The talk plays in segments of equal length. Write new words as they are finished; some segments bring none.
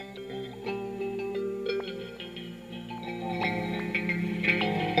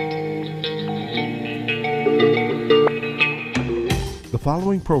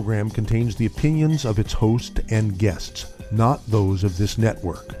following program contains the opinions of its host and guests, not those of this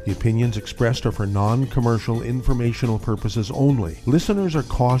network. The opinions expressed are for non-commercial informational purposes only. Listeners are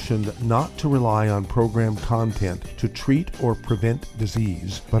cautioned not to rely on program content to treat or prevent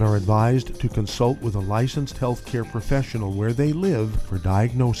disease, but are advised to consult with a licensed healthcare professional where they live for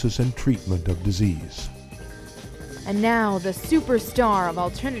diagnosis and treatment of disease. And now, the superstar of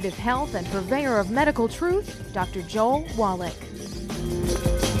alternative health and purveyor of medical truth, Dr. Joel Wallach.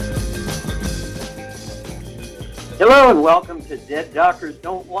 Hello and welcome to Dead Doctors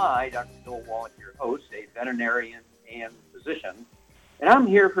Don't Lie. Dr. Joel Wallach, your host, a veterinarian and physician. And I'm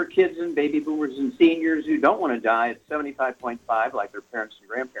here for kids and baby boomers and seniors who don't want to die at 75.5 like their parents and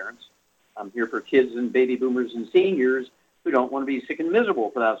grandparents. I'm here for kids and baby boomers and seniors who don't want to be sick and miserable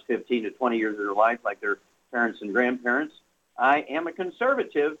for the last 15 to 20 years of their life like their parents and grandparents. I am a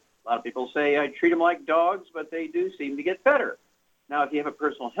conservative. A lot of people say I treat them like dogs, but they do seem to get better. Now, if you have a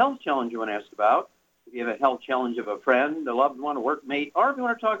personal health challenge you want to ask about, if you have a health challenge of a friend, a loved one, a workmate, or if you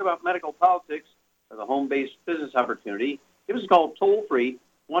want to talk about medical politics or the home-based business opportunity, give us a call toll-free,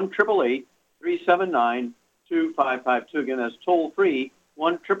 1-888-379-2552. Again, that's toll-free,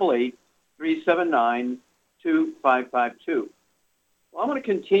 1-888-379-2552. Well, I'm going to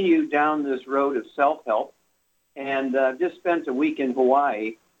continue down this road of self-help, and just spent a week in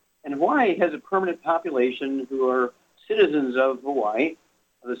Hawaii. And Hawaii has a permanent population who are citizens of Hawaii,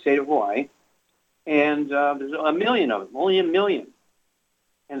 of the state of Hawaii, and there's a million of them, only a million.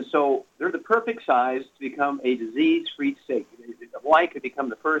 And so they're the perfect size to become a disease-free state. Hawaii could become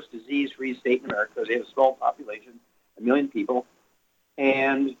the first disease-free state in America because they have a small population, a million people.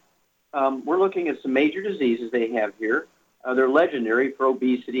 And we're looking at some major diseases they have here. They're legendary for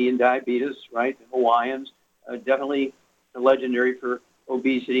obesity and diabetes, right? The Hawaiians definitely legendary for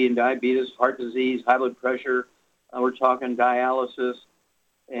obesity and diabetes, heart disease, high blood pressure. We're talking dialysis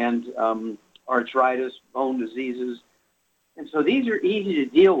and arthritis, bone diseases. And so these are easy to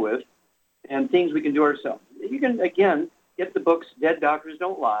deal with and things we can do ourselves. You can, again, get the books Dead Doctors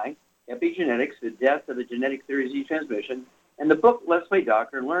Don't Lie, Epigenetics, The Death of the Genetic Theory of Disease Transmission, and the book Let's Play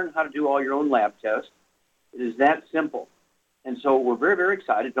Doctor, and learn how to do all your own lab tests. It is that simple. And so we're very, very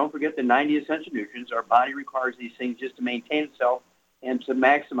excited. Don't forget the 90 essential nutrients. Our body requires these things just to maintain itself and to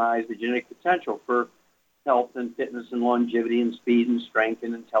maximize the genetic potential for health and fitness and longevity and speed and strength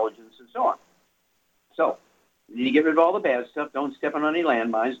and intelligence and so on. So you need to get rid of all the bad stuff. Don't step on any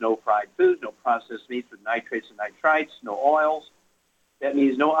landmines. No fried foods, no processed meats with nitrates and nitrites, no oils. That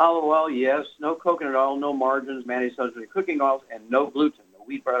means no olive oil, yes, no coconut oil, no margarines, mayonnaise, substitute cooking oils, and no gluten, no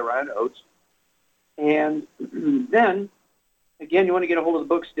wheat, butter, rye, and oats. And then, again, you want to get a hold of the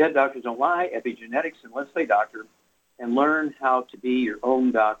books Dead Doctors Don't Lie, Epigenetics, and Let's Play Doctor, and learn how to be your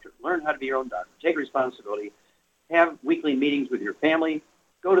own doctor. Learn how to be your own doctor. Take responsibility. Have weekly meetings with your family.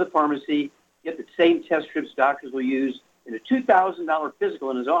 Go to the pharmacy. Get the same test strips doctors will use in a $2,000 physical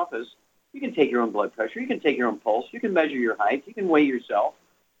in his office. You can take your own blood pressure. You can take your own pulse. You can measure your height. You can weigh yourself.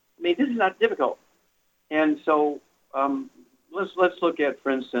 I mean, this is not difficult. And so let's look at, for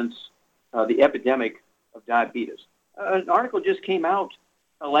instance, the epidemic of diabetes. An article just came out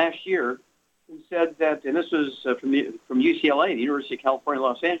last year and said that, and this was from UCLA, the University of California,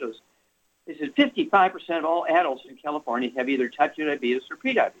 Los Angeles. They said 55% of all adults in California have either type 2 diabetes or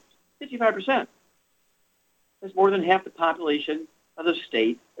prediabetes. 55%. That's more than half the population of the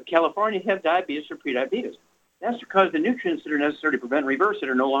state of California have diabetes or prediabetes. That's because the nutrients that are necessary to prevent and reverse it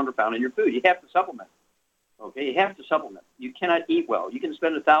are no longer found in your food. You have to supplement. Okay, you have to supplement. You cannot eat well. You can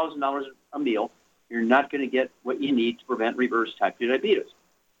spend $1,000 a meal. You're not going to get what you need to prevent and reverse type 2 diabetes.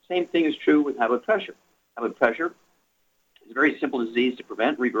 Same thing is true with high blood pressure. High blood pressure is a very simple disease to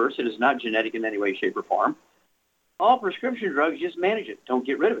prevent, reverse. It is not genetic in any way, shape, or form. All prescription drugs just manage it. Don't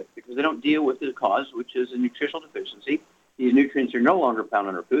get rid of it because they don't deal with the cause, which is a nutritional deficiency. These nutrients are no longer found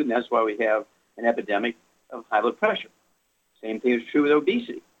in our food, and that's why we have an epidemic of high blood pressure. Same thing is true with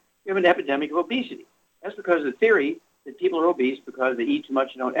obesity. We have an epidemic of obesity. That's because the theory that people are obese because they eat too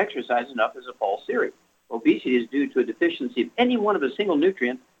much and don't exercise enough is a false theory. Obesity is due to a deficiency of any one of a single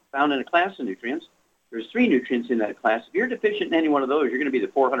nutrient found in a class of nutrients. There's 3 nutrients in that class. If you're deficient in any one of those, you're going to be the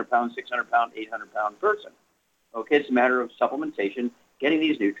 400-pound, 600-pound, 800-pound person. Okay, it's a matter of supplementation, getting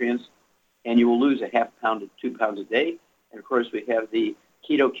these nutrients, and you will lose a half pound to 2 pounds a day. And, of course, we have the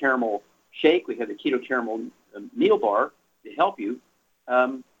keto caramel shake. We have the keto caramel meal bar to help you.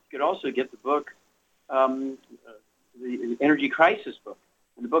 You could also get the book, the Energy Crisis book,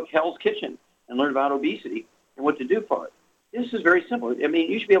 and the book Hell's Kitchen, and learn about obesity and what to do for it. This is very simple. I mean,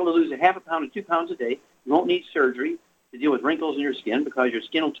 you should be able to lose a half a pound to 2 pounds a day. You won't need surgery to deal with wrinkles in your skin because your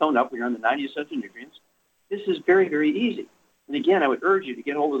skin will tone up when you're on the 90 essential nutrients. This is very, very easy. And again, I would urge you to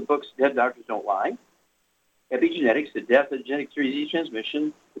get hold of the books Dead Doctors Don't Lie, Epigenetics, The Death of Genetic Disease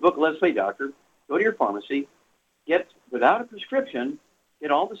Transmission, the book Let's Play Doctor. Go to your pharmacy, get, without a prescription,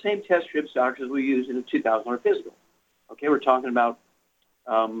 get all the same test strips doctors will use in a $2,000 physical. Okay, we're talking about,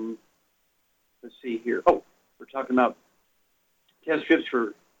 let's see here. Oh, we're talking about test strips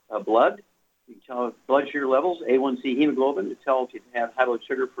for blood. You can tell blood sugar levels, A1C hemoglobin, to tell if you have high blood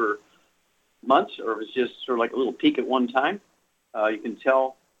sugar for months or if it's just sort of like a little peak at one time. You can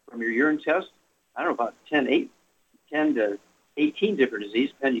tell from your urine test, I don't know, about 10 to 18 different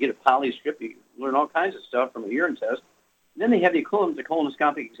diseases. Depending, you get a poly strip, you learn all kinds of stuff from a urine test. And then they have the equivalent of the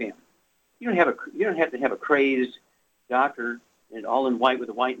colonoscopic exam. You don't have to have a crazed doctor and all in white with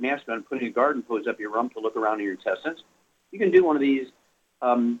a white mask on, putting a garden hose up your rump to look around in your intestines. You can do one of these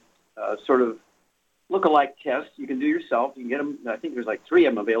sort of look-alike tests. You can do yourself. You can get them. I think there's like 3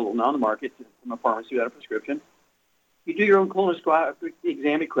 of them available now on the market from a pharmacy without a prescription. You do your own colonoscopic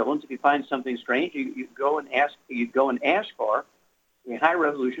exam equivalent. If you find something strange, you go and ask for a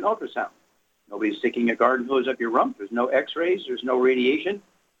high-resolution ultrasound. Nobody's sticking a garden hose up your rump. There's no X-rays. There's no radiation,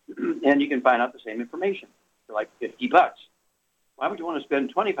 and you can find out the same information for like $50. Why would you want to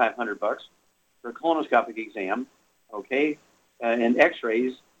spend $2,500 for a colonoscopic exam, okay, and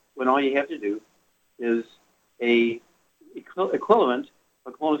X-rays when all you have to do is a equivalent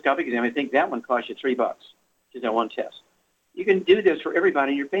of a colonoscopic exam? I think that one costs you $3, just that one test. You can do this for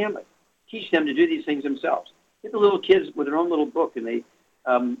everybody in your family. Teach them to do these things themselves. Get the little kids with their own little book, and they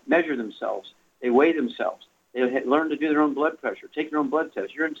measure themselves. They weigh themselves. They learn to do their own blood pressure, take their own blood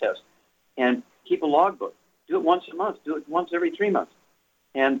test, urine test, and keep a logbook. Do it once a month. Do it once every 3 months.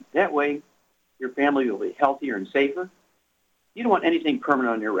 And that way, your family will be healthier and safer. You don't want anything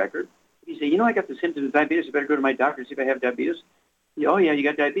permanent on your record. If you say, I got the symptoms of diabetes, I better go to my doctor and see if I have diabetes. Oh, yeah, you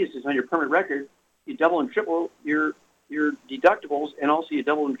got diabetes. It's on your permanent record. You double and triple your deductibles, and also you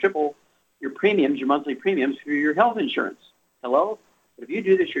double and triple your premiums, your monthly premiums for your health insurance. Hello? But if you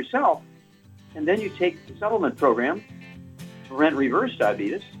do this yourself, and then you take the supplement program to prevent reverse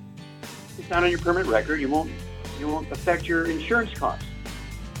diabetes, it's not on your permanent record. You won't affect your insurance costs.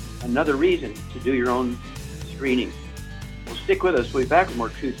 Another reason to do your own screening. Well, stick with us. We'll be back with more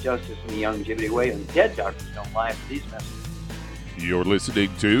Truth, Justice, and the Youngevity Way, and Dead Doctors Don't Lie for these messages. You're listening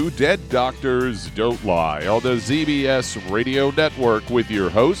to Dead Doctors Don't Lie on the ZBS Radio Network with your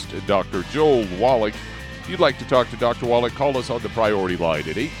host, Dr. Joel Wallach. If you'd like to talk to Dr. Wallach, call us on the priority line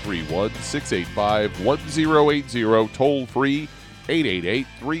at 831-685-1080, toll free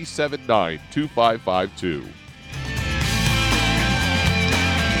 888-379-2552.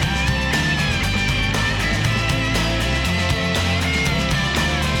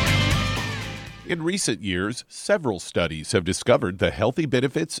 In recent years, several studies have discovered the healthy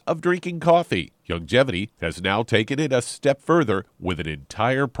benefits of drinking coffee. Youngevity has now taken it a step further with an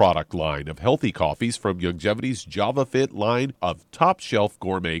entire product line of healthy coffees from Youngevity's JavaFit line of top-shelf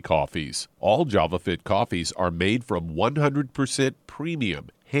gourmet coffees. All JavaFit coffees are made from 100% premium,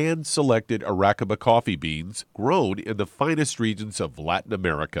 hand-selected Arabica coffee beans grown in the finest regions of Latin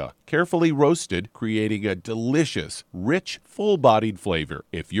America, carefully roasted, creating a delicious, rich, full-bodied flavor.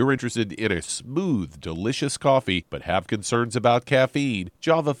 If you're interested in a smooth, delicious coffee but have concerns about caffeine,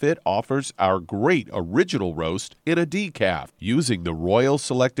 JavaFit offers our great original roast in a decaf, using the Royal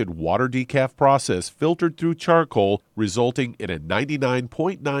Selected Water Decaf process filtered through charcoal, resulting in a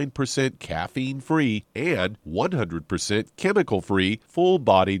 99.9% caffeine-free and 100% chemical-free,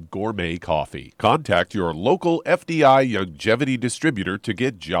 full-bodied gourmet coffee. Contact your local FDI Youngevity distributor to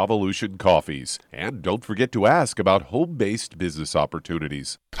get Javalution coffees. And don't forget to ask about home-based business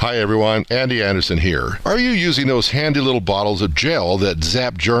opportunities. Hi everyone, Andy Anderson here. Are you using those handy little bottles of gel that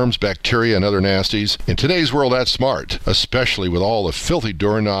zap germs, bacteria, and other nasties? In today's world, that's smart, especially with all the filthy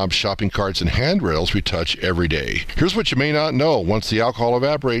doorknobs, shopping carts, and handrails we touch every day. Here's what you may not know. Once the alcohol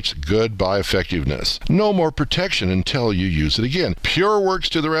evaporates, goodbye effectiveness. No more protection until you use it again. PureWorks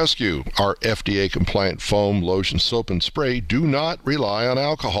to the rescue. Our FDA-compliant foam, lotion, soap, and spray do not rely on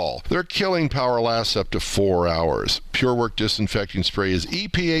alcohol. Their killing power lasts up to 4 hours. PureWorks disinfecting spray is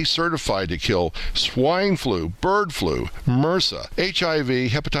EPA certified to kill swine flu, bird flu, MRSA,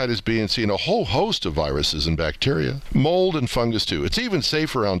 HIV, hepatitis B and C, and a whole host of viruses and bacteria. Mold and fungus too. It's even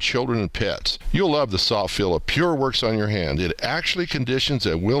safe around children and pets. You'll love the soft feel of PureWorks on your hand. It actually conditions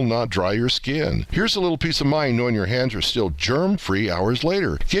and will not dry your skin. Here's a little peace of mind knowing your hands are still germ-free hours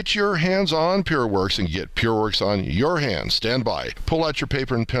later. Get your hands on PureWorks and get PureWorks on your hands. Stand by. Pull out your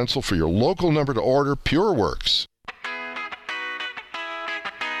paper and pencil for your local number to order PureWorks.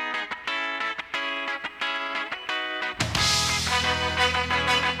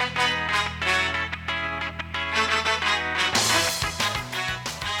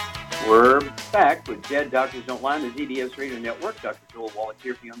 Back with Dead Doctors Don't Lie on the ZBS Radio Network. Dr. Joel Wallach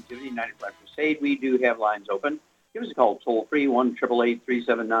here for Youngevity 95 Crusade. We do have lines open. Give us a call toll-free,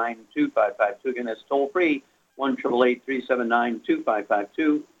 1-888-379-2552. Again, that's toll-free,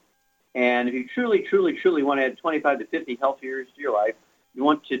 1-888-379-2552. And if you truly want to add 25 to 50 healthy years to your life, you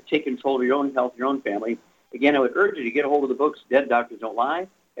want to take control of your own health, your own family, again, I would urge you to get a hold of the books Dead Doctors Don't Lie,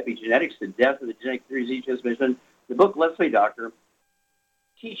 Epigenetics, The Death of the Genetic Theories Each Transmission, the book Let's Play Doctor.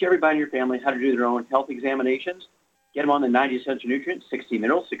 Teach everybody in your family how to do their own health examinations. Get them on the 90 essential nutrients, 16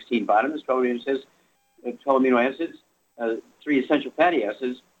 minerals, 16 vitamins, 12 amino acids, 3 essential fatty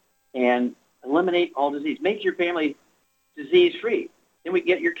acids, and eliminate all disease. Make your family disease-free. Then we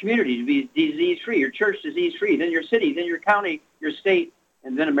get your community to be disease-free, your church disease-free, then your city, then your county, your state,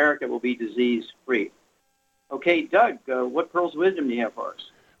 and then America will be disease-free. Okay, Doug, what pearls of wisdom do you have for us?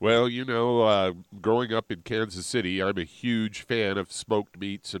 Well, growing up in Kansas City, I'm a huge fan of smoked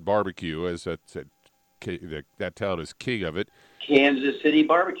meats and barbecue, as that town is king of it. Kansas City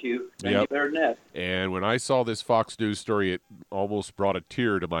barbecue. Thank you, better than that. And when I saw this Fox News story, it almost brought a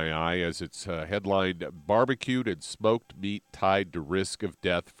tear to my eye as it's headlined, "Barbecued and Smoked Meat Tied to Risk of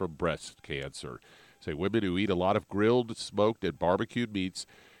Death from Breast Cancer." Say women who eat a lot of grilled, smoked, and barbecued meats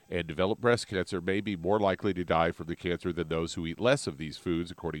and develop breast cancer may be more likely to die from the cancer than those who eat less of these foods,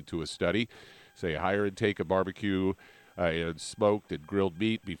 according to a study. Say a higher intake of barbecue and smoked and grilled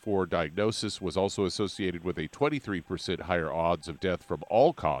meat before diagnosis was also associated with a 23% higher odds of death from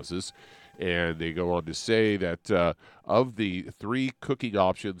all causes. And they go on to say that of the 3 cooking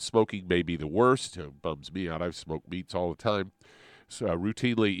options, smoking may be the worst. It bums me out. I've smoked meats all the time. So,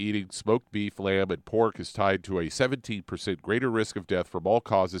 routinely eating smoked beef, lamb, and pork is tied to a 17% greater risk of death from all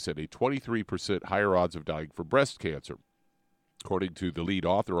causes and a 23% higher odds of dying from breast cancer. According to the lead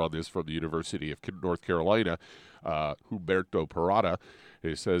author on this from the University of North Carolina, Humberto Parada,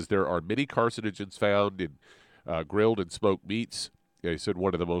 it says there are many carcinogens found in grilled and smoked meats. He said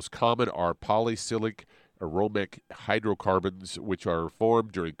one of the most common are polycyclic aromatic hydrocarbons, which are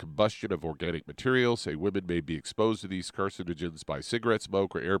formed during combustion of organic materials. Say women may be exposed to these carcinogens by cigarette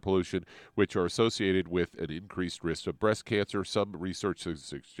smoke or air pollution, which are associated with an increased risk of breast cancer. Some research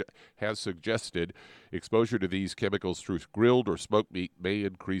has suggested exposure to these chemicals through grilled or smoked meat may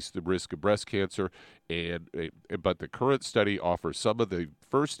increase the risk of breast cancer, but the current study offers some of the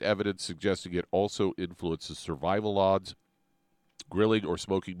first evidence suggesting it also influences survival odds. Grilling or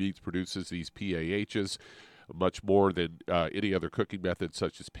smoking meats produces these PAHs much more than any other cooking method,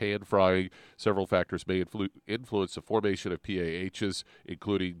 such as pan frying. Several factors may influence the formation of PAHs,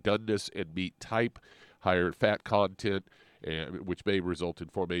 including doneness and meat type, higher fat content, which may result in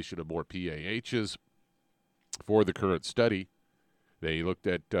formation of more PAHs. For the current study, they looked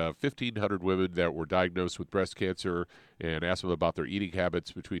at 1,500 women that were diagnosed with breast cancer and asked them about their eating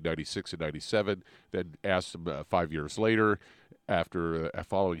habits between 96 and 97, then asked them 5 years later. After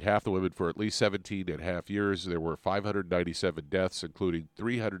following half the women for at least 17 and a half years, there were 597 deaths, including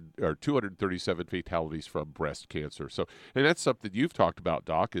 237 fatalities from breast cancer. So, and that's something you've talked about,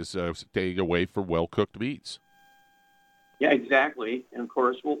 Doc, is staying away from well-cooked meats. Yeah, exactly. And, of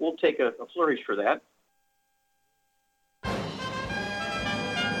course, we'll take a flourish for that.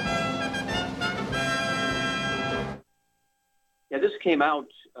 Yeah, this came out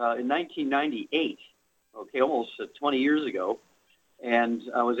in 1998, okay, almost 20 years ago, and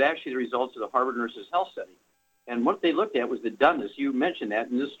was actually the results of the Harvard Nurses Health Study. And what they looked at was the doneness. You mentioned that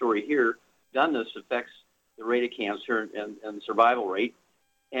in this story here. Doneness affects the rate of cancer and survival rate.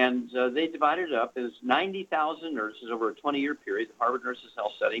 And they divided it up as 90,000 nurses over a 20-year period, the Harvard Nurses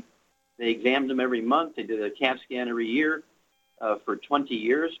Health Study. They examined them every month. They did a CAT scan every year for 20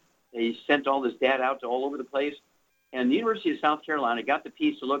 years. They sent all this data out to all over the place. And the University of South Carolina got the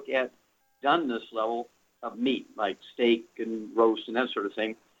piece to look at doneness level of meat, like steak and roast and that sort of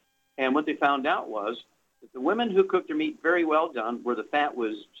thing. And what they found out was that the women who cooked their meat very well done, where the fat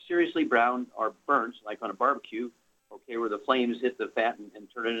was seriously brown or burnt, like on a barbecue, okay, where the flames hit the fat and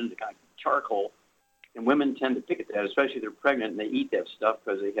turn it into kind of charcoal. And women tend to pick at that, especially if they're pregnant and they eat that stuff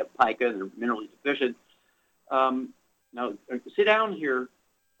because they have pica and they're minerally deficient. Now, sit down here,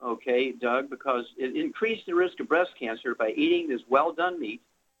 okay, Doug, because it increased the risk of breast cancer by eating this well-done meat,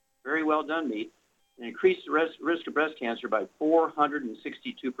 very well-done meat, and increased the risk of breast cancer by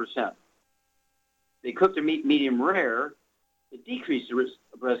 462%. They cooked their meat medium rare, it decreased the risk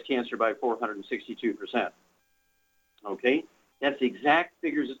of breast cancer by 462%. Okay? That's the exact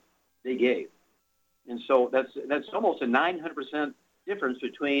figures they gave. And so that's almost a 900% difference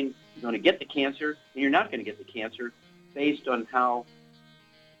between you're going to get the cancer and you're not going to get the cancer based on how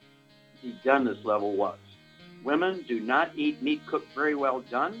the doneness level was. Women do not eat meat cooked very well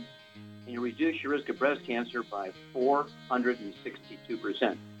done, and you reduce your risk of breast cancer by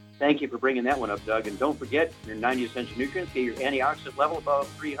 462%. Thank you for bringing that one up, Doug. And don't forget your 90 essential nutrients. Get your antioxidant level above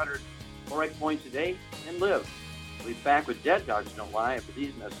 300 ORAC points a day and live. We'll be back with Dead Doctors Don't Lie after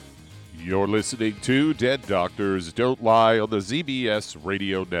these messages. You're listening to Dead Doctors Don't Lie on the ZBS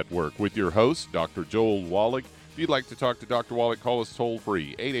Radio Network with your host, Dr. Joel Wallach. If you'd like to talk to Dr. Wallach, call us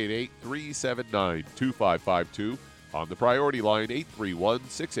toll-free, 888-379-2552. On the priority line,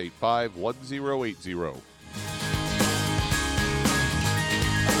 831-685-1080.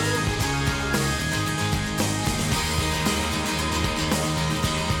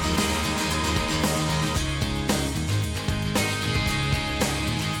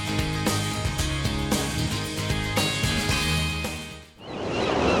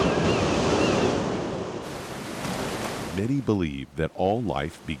 Many believe that all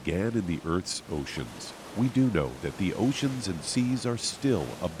life began in the Earth's oceans. We do know that the oceans and seas are still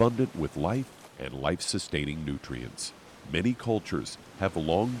abundant with life and life-sustaining nutrients. Many cultures have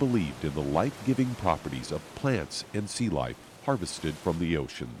long believed in the life-giving properties of plants and sea life harvested from the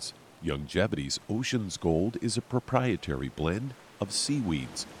oceans. Youngevity's Ocean's Gold is a proprietary blend of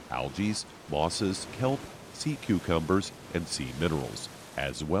seaweeds, algae, mosses, kelp, sea cucumbers, and sea minerals,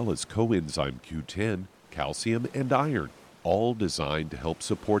 as well as coenzyme Q10, calcium, and iron, all designed to help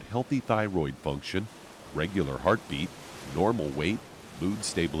support healthy thyroid function, regular heartbeat, normal weight, mood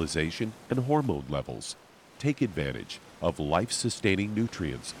stabilization, and hormone levels. Take advantage of life-sustaining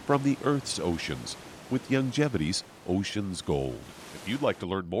nutrients from the Earth's oceans with Youngevity's Ocean's Gold. If you'd like to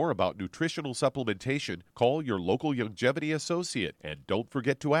learn more about nutritional supplementation, call your local Youngevity associate, and don't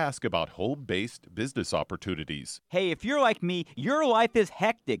forget to ask about home-based business opportunities. Hey, if you're like me, your life is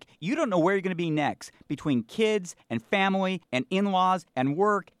hectic. You don't know where you're going to be next. Between kids and family and in-laws and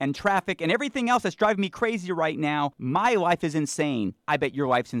work and traffic and everything else that's driving me crazy right now, my life is insane. I bet your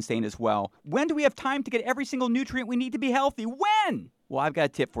life's insane as well. When do we have time to get every single nutrient we need to be healthy? When? Well, I've got a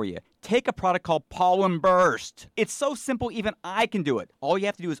tip for you. Take a product called Pollen Burst. It's so simple, even I can do it. All you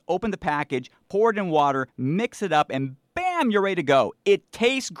have to do is open the package, pour it in water, mix it up, and bam, you're ready to go. It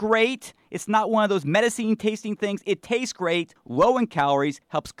tastes great. It's not one of those medicine tasting things. It tastes great, low in calories,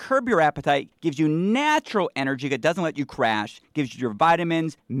 helps curb your appetite, gives you natural energy that doesn't let you crash, gives you your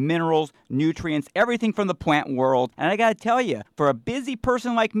vitamins, minerals, nutrients, everything from the plant world. And I gotta tell you, for a busy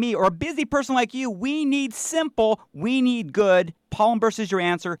person like me or a busy person like you, we need simple, we need good. Pollen Burst is your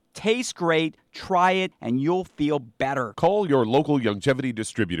answer. Tastes great. Try it, and you'll feel better. Call your local Youngevity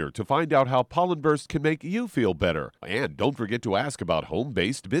distributor to find out how Pollen Burst can make you feel better. And don't forget to ask about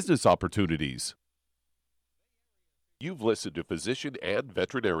home-based business opportunities. You've listened to physician and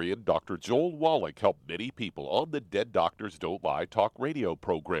veterinarian Dr. Joel Wallach help many people on the Dead Doctors Don't Lie talk radio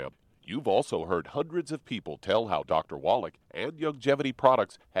program. You've also heard hundreds of people tell how Dr. Wallach and Youngevity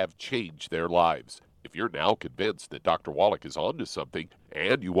products have changed their lives. If you're now convinced that Dr. Wallach is onto something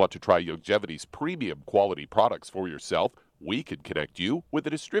and you want to try Youngevity's premium quality products for yourself, we can connect you with a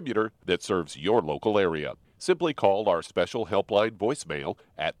distributor that serves your local area. Simply call our special helpline voicemail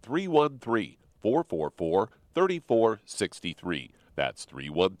at 313-444-3463. That's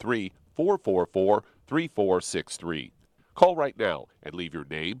 313-444-3463. Call right now and leave your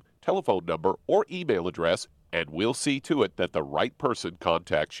name, telephone number, or email address, and we'll see to it that the right person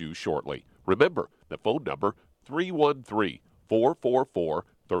contacts you shortly. Remember, the phone number,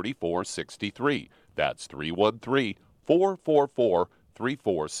 313-444-3463. That's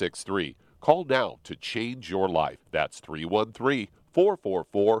 313-444-3463. Call now to change your life. That's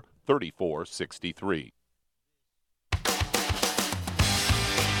 313-444-3463.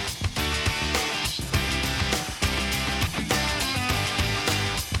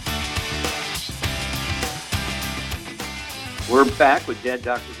 We're back with Dead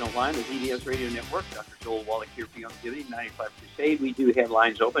Doctors Don't Lie on the ZBS Radio Network. Dr. Joel Wallach here for Youngevity, 95 Crusade. We do have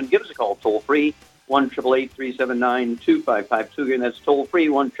lines open. Give us a call toll-free, 1-888-379-2552. Again, that's toll-free,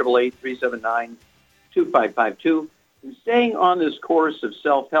 1-888-379-2552. And staying on this course of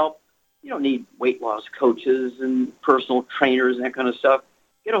self-help, you don't need weight loss coaches and personal trainers and that kind of stuff.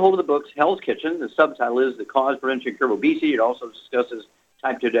 Get a hold of the books, Hell's Kitchen. The subtitle is The Cause, Prevention, and Cure of Obesity. It also discusses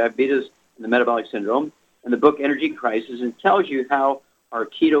type 2 diabetes and the metabolic syndrome. And the book Energy Crisis, and tells you how our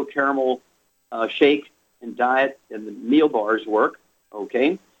keto caramel shake and diet and the meal bars work.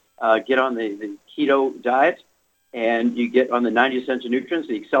 Okay, get on the keto diet, and you get on the 90 essential nutrients,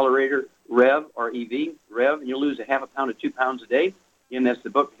 the Accelerator Rev, R-E-V, Rev, and you'll lose a half a pound to 2 pounds a day. And that's the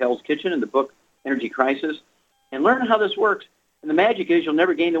book Hell's Kitchen and the book Energy Crisis. And learn how this works. And the magic is you'll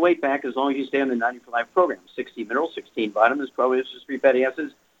never gain the weight back as long as you stay on the 90 for Life program. 60 minerals, 16 vitamins, probiotics, 3 fatty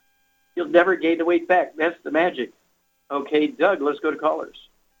acids. You'll never gain the weight back. That's the magic. Okay, Doug, let's go to callers.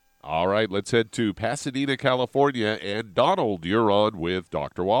 All right, let's head to Pasadena, California. And Donald, you're on with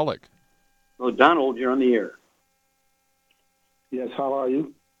Dr. Wallach. Well, Donald, you're on the air. Yes, how are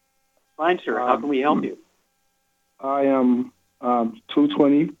you? Fine, sir. How can we help you? I am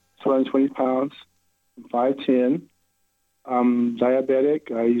 220 pounds, 5'10". I'm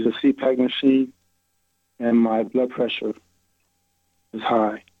diabetic. I use a CPAP machine, and my blood pressure is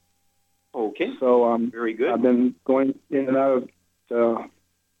high. Okay. So very good. I've been going in and out of the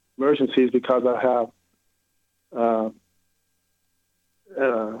emergencies because I have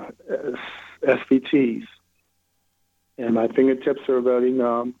SVTs, and my fingertips are very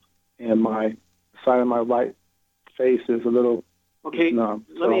numb, and my side of my right face is a little numb.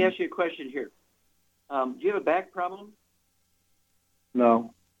 Let me ask you a question here. Do you have a back problem?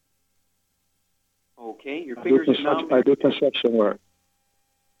 No. Okay. Your fingers are numb. I do construction work.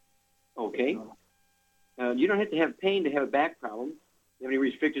 Okay. You don't have to have pain to have a back problem. Do you have any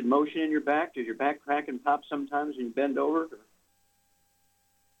restricted motion in your back? Does your back crack and pop sometimes when you bend over?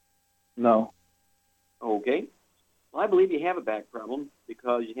 No. Okay. Well, I believe you have a back problem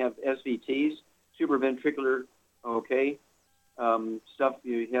because you have SVTs, supraventricular, stuff.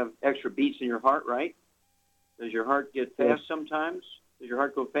 You have extra beats in your heart, right? Does your heart get fast sometimes? Does your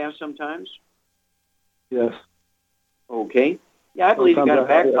heart go fast sometimes? Yes. Okay. Yeah, I believe you got a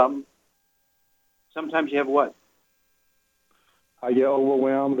back problem. Sometimes you have what? I get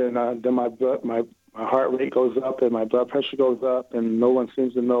overwhelmed, and then my heart rate goes up, and my blood pressure goes up, and no one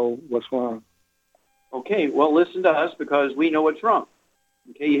seems to know what's wrong. Okay, well, listen to us because we know what's wrong.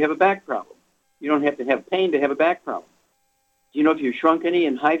 Okay, you have a back problem. You don't have to have pain to have a back problem. Do you know if you've shrunk any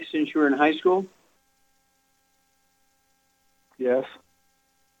in height since you were in high school? Yes.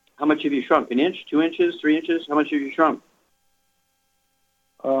 How much have you shrunk? An inch, 2 inches, 3 inches? How much have you shrunk?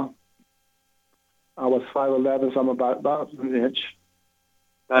 I was 5'11", so I'm about an inch.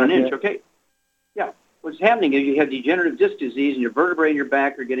 About an inch, okay. Yeah. What's happening is you have degenerative disc disease, and your vertebrae in your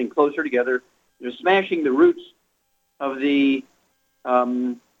back are getting closer together. You're smashing the roots of the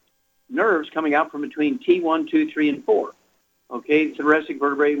nerves coming out from between T1, 2, 3, and 4. Okay, thoracic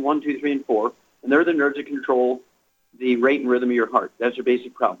vertebrae 1, 2, 3, and 4, and they're the nerves that control the rate and rhythm of your heart. That's your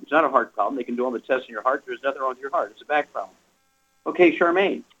basic problem. It's not a heart problem. They can do all the tests in your heart. There's nothing wrong with your heart. It's a back problem. Okay,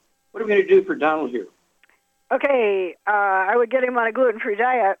 Charmaine, what are we going to do for Donald here? Okay, I would get him on a gluten-free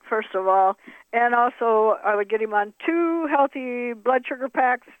diet, first of all, and also I would get him on 2 healthy blood sugar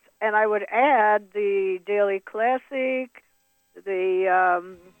packs, and I would add the Daily Classic,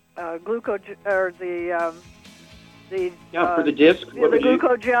 the glucose, or the for the disc, the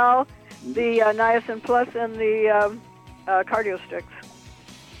glucogel, the niacin plus, and the cardio sticks.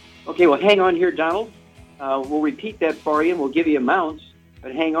 Okay, well, hang on here, Donald. We'll repeat that for you, and we'll give you amounts.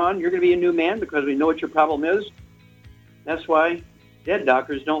 But hang on, you're going to be a new man because we know what your problem is. That's why Dead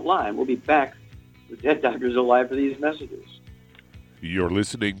Doctors Don't Lie. And we'll be back with Dead Doctors Don't Lie for these messages. You're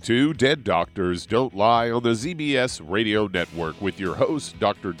listening to Dead Doctors Don't Lie on the ZBS Radio Network with your host,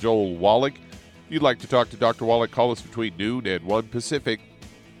 Dr. Joel Wallach. If you'd like to talk to Dr. Wallach, call us between noon and 1 Pacific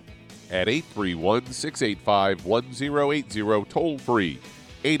at 831-685-1080, toll free,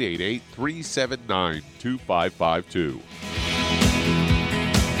 888-379-2552.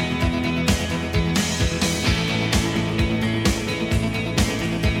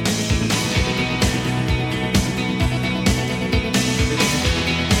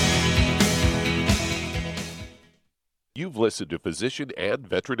 You've listened to physician and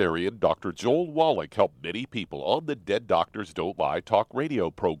veterinarian Dr. Joel Wallach help many people on the Dead Doctors Don't Lie talk radio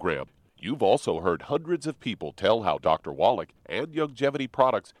program. You've also heard hundreds of people tell how Dr. Wallach and Youngevity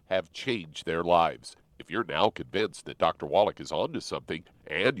products have changed their lives. If you're now convinced that Dr. Wallach is onto something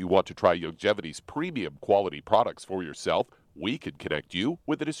and you want to try Youngevity's premium quality products for yourself, we can connect you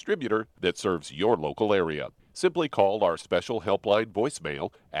with a distributor that serves your local area. Simply call our special helpline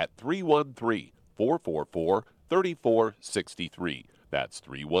voicemail at 313-444-3463. That's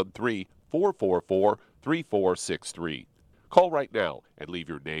 313-444-3463. Call right now and leave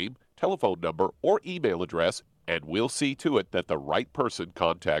your name, telephone number, or email address, and we'll see to it that the right person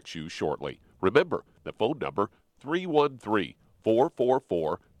contacts you shortly. Remember, the phone number,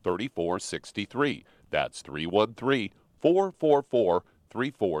 313-444-3463. That's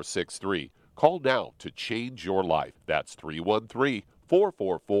 313-444-3463. Call now to change your life. That's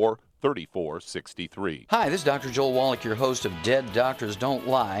 313-444-3463. Hi, this is Dr. Joel Wallach, your host of Dead Doctors Don't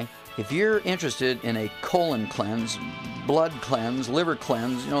Lie. If you're interested in a colon cleanse, blood cleanse, liver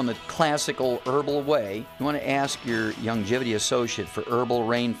cleanse, in the classical herbal way, you want to ask your Youngevity associate for Herbal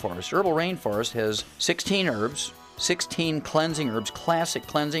Rainforest. Herbal Rainforest has 16 herbs, 16 cleansing herbs, classic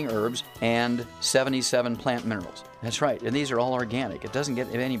cleansing herbs, and 77 plant minerals. That's right, and these are all organic. It doesn't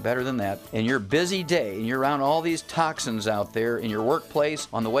get any better than that. In your busy day, and you're around all these toxins out there in your workplace,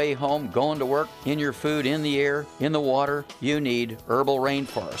 on the way home, going to work, in your food, in the air, in the water, you need Herbal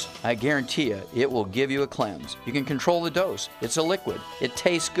Rainforest. I guarantee you, it will give you a cleanse. You can control the dose. It's a liquid. It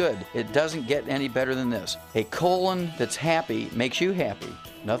tastes good. It doesn't get any better than this. A colon that's happy makes you happy.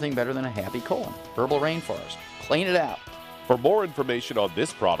 Nothing better than a happy colon. Herbal Rainforest. Clean it out. For more information on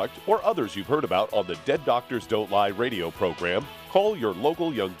this product or others you've heard about on the Dead Doctors Don't Lie radio program, call your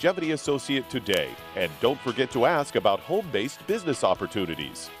local Youngevity associate today. And don't forget to ask about home-based business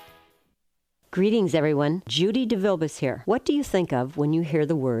opportunities. Greetings, everyone. Judy DeVilbus here. What do you think of when you hear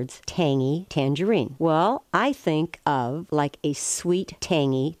the words tangy tangerine? Well, I think of like a sweet,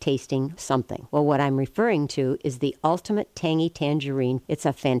 tangy tasting something. Well, what I'm referring to is the Ultimate Tangy Tangerine. It's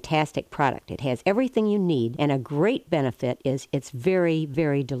a fantastic product. It has everything you need, and a great benefit is it's very,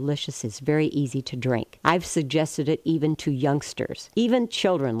 very delicious. It's very easy to drink. I've suggested it even to youngsters. Even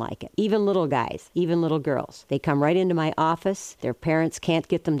children like it. Even little guys. Even little girls. They come right into my office. Their parents can't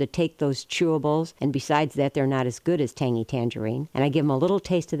get them to take those chewables. And besides that, they're not as good as Tangy Tangerine. And I give them a little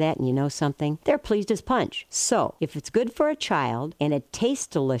taste of that, and you know something? They're pleased as punch. So, if it's good for a child and it tastes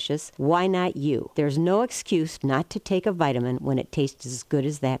delicious, why not you? There's no excuse not to take a vitamin when it tastes as good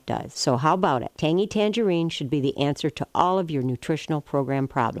as that does. So how about it? Tangy Tangerine should be the answer to all of your nutritional program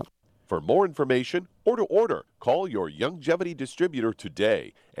problems. For more information or to order, call your Youngevity distributor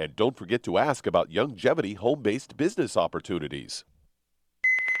today. And don't forget to ask about Youngevity home-based business opportunities.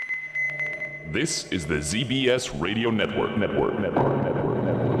 This is the ZBS Radio Network.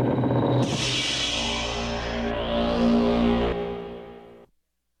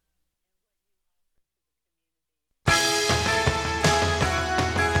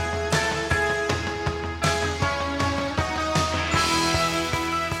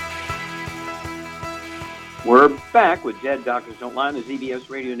 We're back with Dead Doctors Don't Lie on the ZBS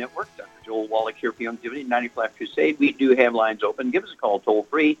Radio Network. Dr. Joel Wallach here for Youngevity 95 Crusade. We do have lines open. Give us a call toll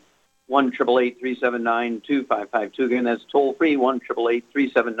free. 1-888-379-2552. Again, that's toll-free,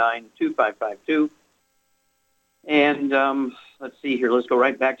 1-888-379-2552. And let's see here. Let's go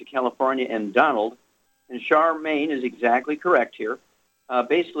right back to California and Donald. And Charmaine is exactly correct here.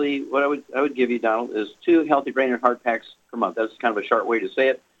 Basically, what I would give you, Donald, is 2 healthy brain and heart packs per month. That's kind of a short way to say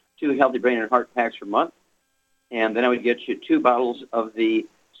it. 2 healthy brain and heart packs per month. And then I would get you 2 bottles of the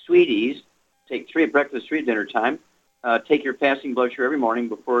Sweeties. Take 3 at breakfast, 3 at dinner time. Take your fasting blood sugar every morning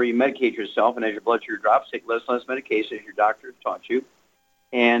before you medicate yourself, and as your blood sugar drops, take less and less medication as your doctor taught you.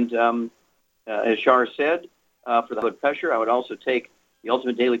 And as Shar said, for the blood pressure, I would also take the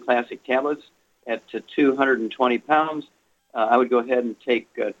Ultimate Daily Classic tablets at 220 pounds. I would go ahead and take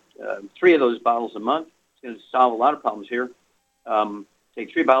 3 of those bottles a month. It's going to solve a lot of problems here.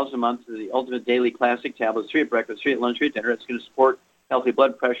 Take 3 bottles a month of the Ultimate Daily Classic tablets, 3 at breakfast, 3 at lunch, 3 at dinner. It's going to support healthy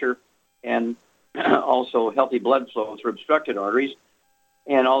blood pressure and also healthy blood flow through obstructed arteries,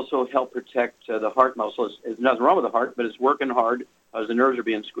 and also help protect the heart muscle. There's nothing wrong with the heart, but it's working hard as the nerves are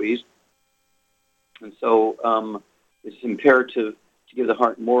being squeezed. And so it's imperative to give the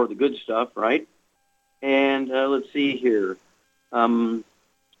heart more of the good stuff, right? And let's see here. Shar,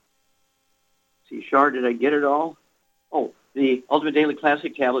 did I get it all? Oh, the Ultimate Daily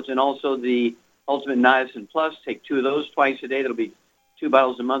Classic tablets and also the Ultimate Niacin Plus. Take 2 of those twice a day. That'll be 2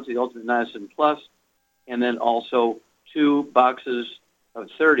 bottles a month of the Ultimate Niacin Plus, and then also 2 boxes of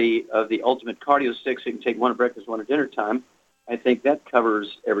 30 of the Ultimate Cardio Sticks. You can take 1 at breakfast, 1 at dinner time. I think that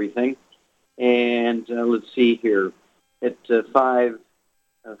covers everything. And let's see here. At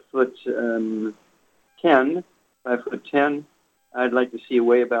 5'10", I'd like to see you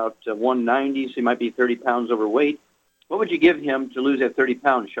weigh about 190, so he might be 30 pounds overweight. What would you give him to lose that 30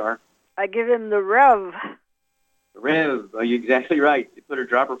 pounds, Shar? I give him the Rev. Rev, you're exactly right. You put a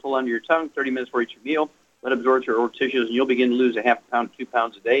dropper full under your tongue, 30 minutes for each meal, let it absorb your oral tissues, and you'll begin to lose a half a pound, 2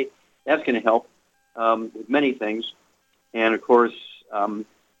 pounds a day. That's going to help with many things. And, of course,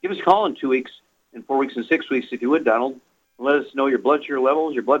 give us a call in 2 weeks, in 4 weeks, and 6 weeks, if you would, Donald. Let us know your blood sugar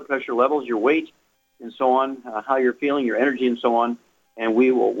levels, your blood pressure levels, your weight, and so on, how you're feeling, your energy, and so on, and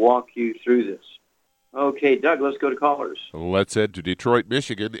we will walk you through this. Okay, Doug, let's go to callers. Let's head to Detroit,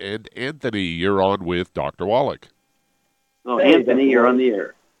 Michigan, and Anthony, you're on with Dr. Wallach. Oh, hey, Anthony, you're on the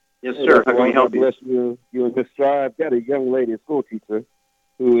air. Yes, sir. How can we help you? Bless you. You and Miss Star. I've got a young lady, a school teacher,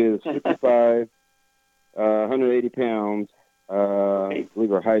 who is 55, 180 pounds. I believe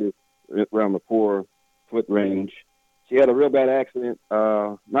her height is around the 4-foot range. She had a real bad accident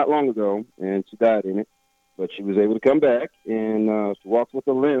not long ago, and she died in it. But she was able to come back, and she walks with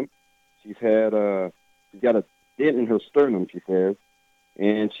a limp. She's got a dent in her sternum, she says,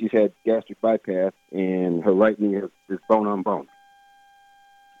 and she's had gastric bypass, and her right knee is bone on bone.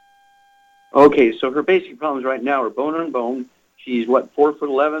 Okay, so her basic problems right now are bone on bone. She's,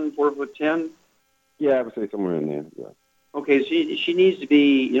 4'11", 4'10"? Yeah, I would say somewhere in there, yeah. Okay, so she needs to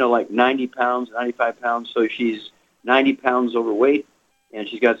be, like 90 pounds, 95 pounds, so she's 90 pounds overweight, and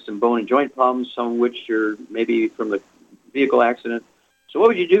she's got some bone and joint problems, some of which are maybe from the vehicle accident. So what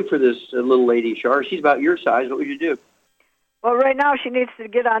would you do for this little lady, Shar? She's about your size. What would you do? Well, right now she needs to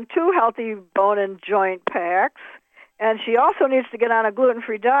get on 2 healthy bone and joint packs, and she also needs to get on a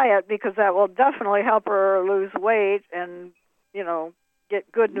gluten-free diet because that will definitely help her lose weight and,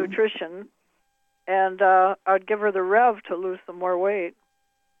 get good nutrition. And I'd give her the Rev to lose some more weight.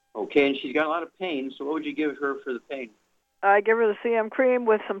 Okay, and she's got a lot of pain, so what would you give her for the pain? I give her the CM cream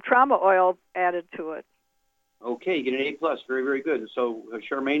with some trauma oil added to it. Okay, you get an A+. Very, very good. So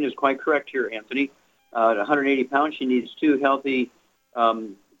Charmaine is quite correct here, Anthony. At 180 pounds, she needs 2 healthy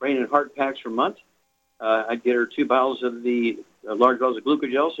brain and heart packs per month. I'd get her 2 bottles of the large bottles of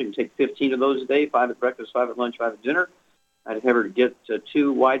glucogel, so you can take 15 of those a day, 5 at breakfast, 5 at lunch, 5 at dinner. I'd have her get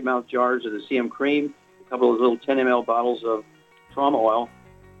 2 wide-mouth jars of the CM cream, a couple of little 10 ml bottles of trauma oil.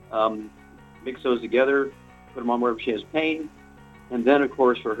 Mix those together, put them on wherever she has pain. And then, of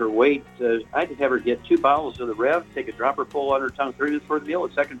course, for her weight, I'd have her get 2 bottles of the Rev, take a dropper full on her tongue 30 minutes before the meal,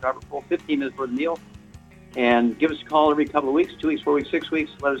 a second dropper full 15 minutes before the meal, and give us a call every couple of weeks, 2 weeks, 4 weeks, 6 weeks.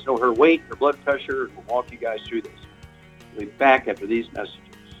 Let us know her weight, her blood pressure. We'll walk you guys through this. We'll be back after these messages.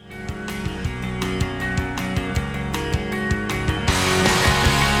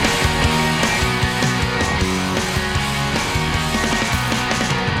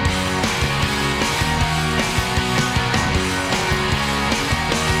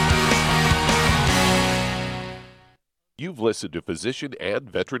 You've listened to physician and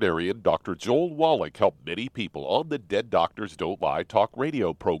veterinarian Dr. Joel Wallach help many people on the Dead Doctors Don't Lie talk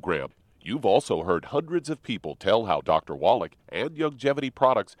radio program. You've also heard hundreds of people tell how Dr. Wallach and Youngevity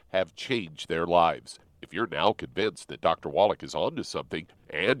products have changed their lives. If you're now convinced that Dr. Wallach is onto something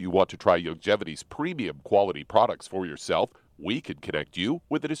and you want to try Youngevity's premium quality products for yourself, we can connect you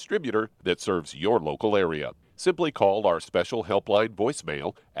with a distributor that serves your local area. Simply call our special helpline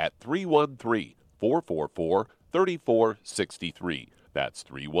voicemail at 313-444-3463. That's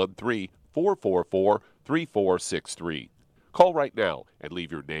 313-444-3463. Call right now and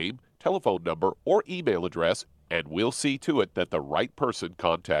leave your name, telephone number, or email address, and we'll see to it that the right person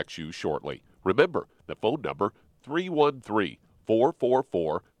contacts you shortly. Remember, the phone number,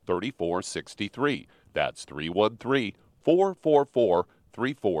 313-444-3463. That's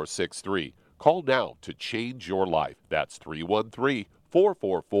 313-444-3463. Call now to change your life. That's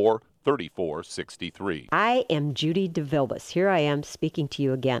 313-444-3463. I am Judy DeVilbus. Here I am speaking to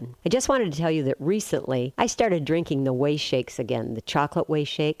you again. I just wanted to tell you that recently I started drinking the Whey Shakes again, the chocolate Whey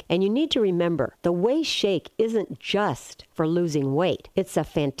Shake. And you need to remember, the Whey Shake isn't just for losing weight. It's a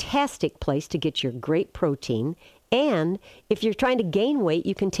fantastic place to get your great protein. And if you're trying to gain weight,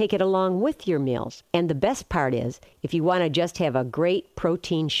 you can take it along with your meals. And the best part is, if you want to just have a great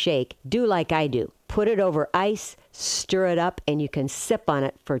protein shake, do like I do. Put it over ice, stir it up, and you can sip on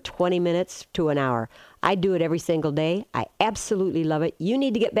it for 20 minutes to an hour. I do it every single day. I absolutely love it. You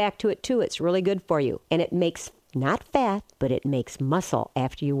need to get back to it too. It's really good for you. And it makes not fat, but it makes muscle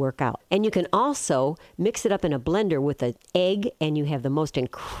after you work out. And you can also mix it up in a blender with an egg, and you have the most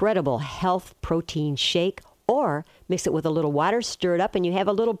incredible health protein shake. Or mix it with a little water, stir it up, and you have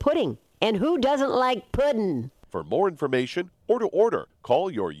a little pudding. And who doesn't like pudding? For more information or to order, call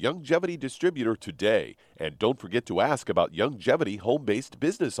your Youngevity distributor today. And don't forget to ask about Youngevity home-based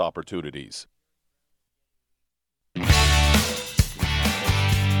business opportunities.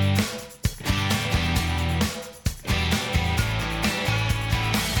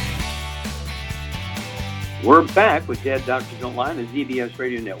 We're back with Dead Doctors Don't Lie on the ZBS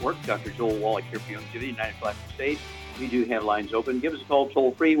Radio Network. Dr. Joel Wallach here for Youngevity, United Flat State. We do have lines open. Give us a call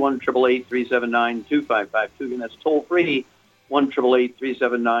toll-free, 1-888-379-2552. Again, that's toll-free,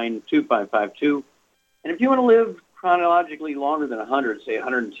 1-888-379-2552. And if you want to live chronologically longer than 100, say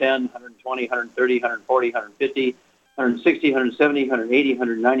 110, 120, 130, 140, 150, 160, 170, 180,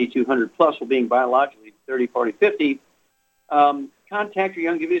 190, 200 plus, while being biologically 30, 40, 50, contact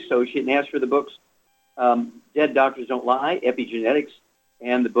your Youngevity associate and ask for the books Dead Doctors Don't Lie, Epigenetics,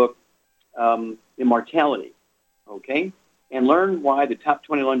 and the book Immortality, okay? And learn why the top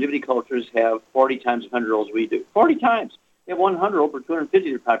 20 longevity cultures have 40 times 100-year-olds we do. 40 times. They have 100 per 250 of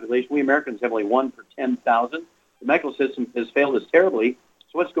their population. We Americans have only 1 per 10,000. The medical system has failed us terribly.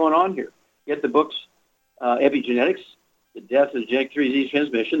 So what's going on here? Get the books Epigenetics, The Death of the Genetic Disease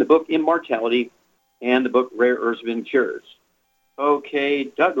Transmission, the book Immortality, and the book Rare Earths Been Cures. Okay,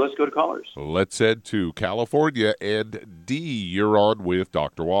 Doug, let's go to callers. Let's head to California, and Dee, you're on with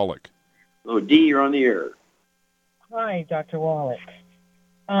Dr. Wallach. Hello, Dee, you're on the air. Hi, Dr. Wallach.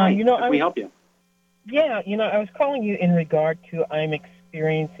 Hi, how can we help you? Yeah, I was calling you in regard to I'm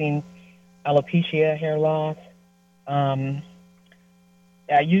experiencing alopecia, hair loss.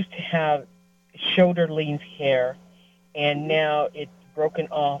 I used to have shoulder-length hair, and now it's broken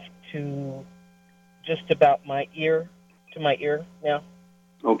off to just about my ear now.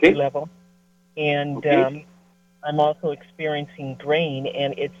 Okay. Level. And okay. I'm also experiencing graying,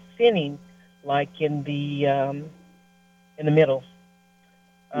 and it's thinning, like in the middle.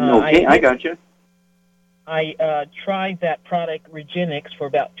 Okay, I got you. I tried that product, Regenix, for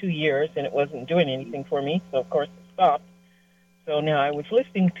about 2 years, and it wasn't doing anything for me, so of course it stopped. So now I was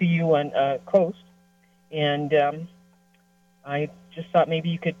listening to you on Coast, and I just thought maybe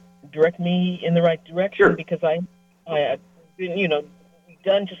you could direct me in the right direction. Sure. Because I've been,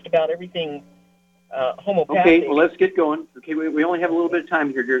 done just about everything homeopathic. Okay, well, let's get going. Okay, we only have a little bit of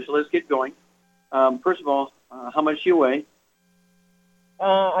time here, dear, so let's get going. First of all, how much do you weigh?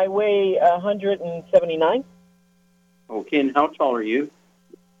 I weigh 179. Okay, and how tall are you?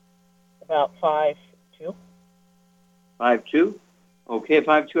 About 5'2". 5'2"? Okay,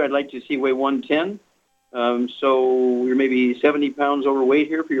 5'2", I'd like to see weigh 110. So you're maybe 70 pounds overweight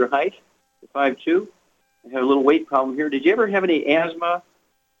here for your height, 5'2". I have a little weight problem here. Did you ever have any asthma?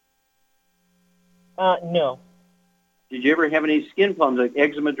 No. Did you ever have any skin problems like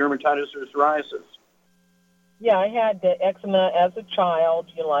eczema, dermatitis, or psoriasis? Yeah, I had eczema as a child,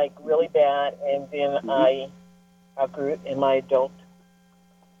 really bad, and then I outgrew it in my adult.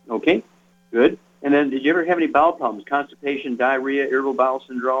 Okay, good. And then did you ever have any bowel problems, constipation, diarrhea, irritable bowel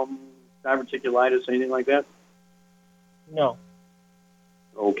syndrome, diverticulitis, anything like that? No.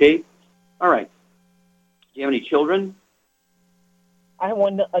 Okay. All right. Do you have any children? I have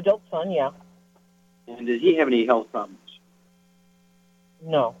one adult son, yeah. And does he have any health problems?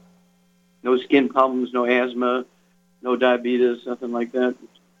 No. No skin problems, no asthma, no diabetes, nothing like that?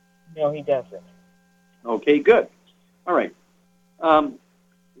 No, he doesn't. Okay, good. All right.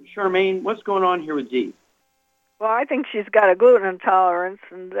 Charmaine, what's going on here with Dee? Well, I think she's got a gluten intolerance,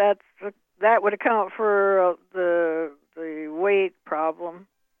 and that would account for the weight problem.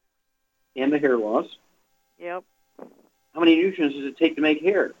 And the hair loss. Yep. How many nutrients does it take to make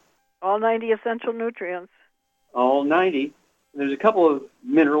hair? All 90 essential nutrients. All 90. There's a couple of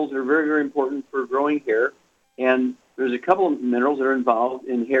minerals that are very, very important for growing hair, and there's a couple of minerals that are involved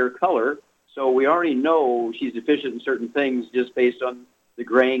in hair color. So we already know she's deficient in certain things just based on the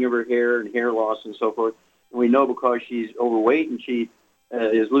graying of her hair and hair loss and so forth. And we know because she's overweight and she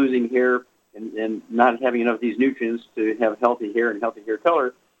is losing hair and not having enough of these nutrients to have healthy hair and healthy hair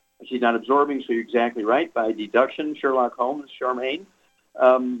color, she's not absorbing. So you're exactly right. By deduction, Sherlock Holmes, Charmaine,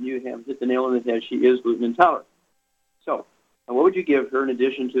 you have hit the nail on the head. She is gluten intolerant. So what would you give her in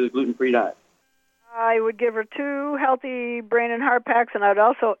addition to the gluten-free diet? I would give her 2 healthy brain and heart packs, and I'd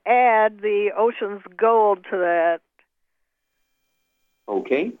also add the Ocean's Gold to that.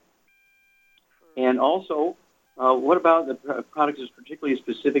 Okay. And also, what about the product that's particularly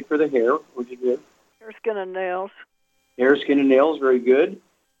specific for the hair? What would you give? Hair, skin, and nails. Hair, skin, and nails, very good.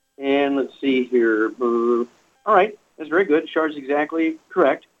 And let's see here. All right, that's very good. Char's exactly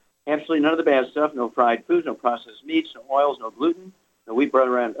correct. Absolutely none of the bad stuff. No fried foods, no processed meats, no oils, no gluten, no wheat, bread,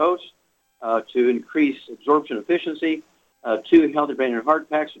 and oats. To increase absorption efficiency, 2 healthy brain and heart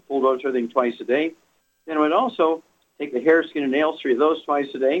packs, a full dose of everything twice a day. Then I would also take the hair, skin, and nails, 3 of those twice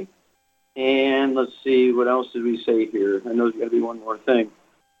a day. And let's see, what else did we say here? I know there's got to be one more thing.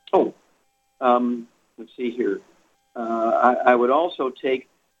 Let's see here. I would also take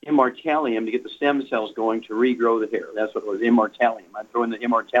Immortalium to get the stem cells going to regrow the hair. That's what it was, Immortalium. I'd throw in the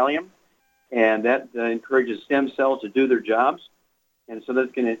Immortalium, and that encourages stem cells to do their jobs. And so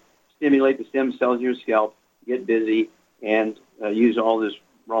that's going to stimulate the stem cells in your scalp, get busy, and use all this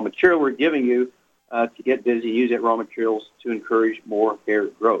raw material we're giving you to get busy, use that raw materials to encourage more hair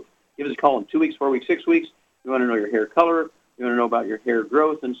growth. Give us a call in 2 weeks, 4 weeks, 6 weeks. You want to know your hair color, you want to know about your hair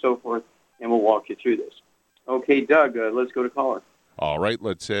growth, and so forth, and we'll walk you through this. Okay, Doug, let's go to caller. All right,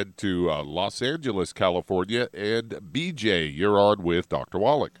 let's head to Los Angeles, California, and BJ, you're on with Dr.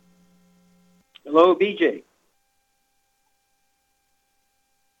 Wallach. Hello, BJ.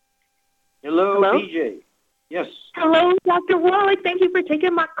 Hello, BJ. Yes. Hello, Dr. Wallach. Thank you for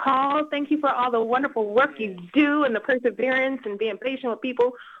taking my call. Thank you for all the wonderful work you do and the perseverance and being patient with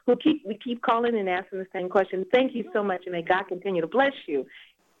people who keep calling and asking the same question. Thank you so much, and may God continue to bless you.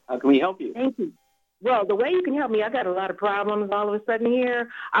 How can we help you? Thank you. Well, the way you can help me, I got a lot of problems all of a sudden here.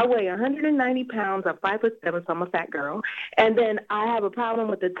 I weigh 190 pounds. I'm 5'7", so I'm a fat girl. And then I have a problem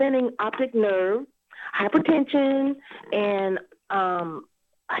with the thinning optic nerve, hypertension, and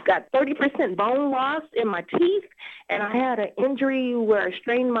I got 30% bone loss in my teeth. And I had an injury where I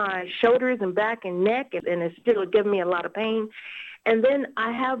strained my shoulders and back and neck, and it's still giving me a lot of pain. And then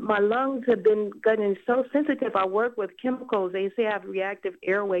my lungs have been getting so sensitive. I work with chemicals. They say I have reactive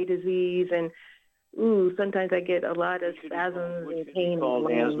airway disease, and sometimes I get a lot of spasms and pain. It's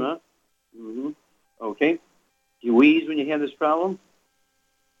called asthma. Mm-hmm. Okay. Do you wheeze when you have this problem?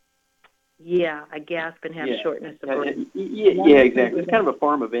 Yeah, I gasp and have shortness of breath. Yeah, exactly. It's kind of a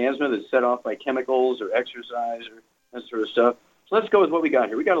form of asthma that's set off by chemicals or exercise or that sort of stuff. So let's go with what we got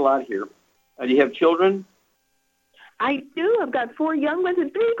here. We got a lot here. Do you have children? I do. I've got 4 young ones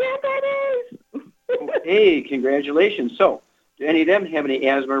and 3 grandbabies. Hey, congratulations. So, do any of them have any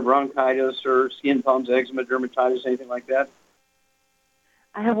asthma, bronchitis, or skin problems, eczema, dermatitis, anything like that?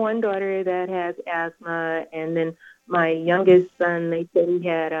 I have one daughter that has asthma, and then my youngest son, they said he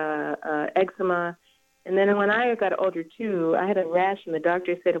had eczema. And then when I got older, too, I had a rash, and the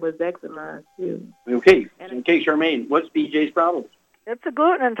doctor said it was eczema, too. Okay, Charmaine, what's BJ's problem? It's a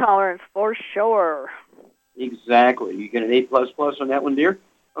gluten intolerance for sure. Exactly. You get an A++ on that one, dear.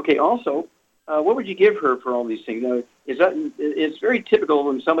 Okay, also, what would you give her for all these things? Now, it's very typical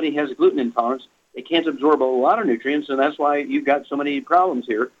when somebody has a gluten intolerance, they can't absorb a lot of nutrients, and that's why you've got so many problems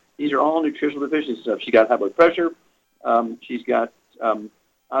here. These are all nutritional deficiency stuff. She's got high blood pressure. She's got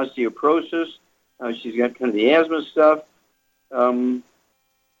osteoporosis. She's got kind of the asthma stuff.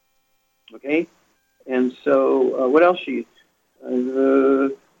 Okay. And so what else?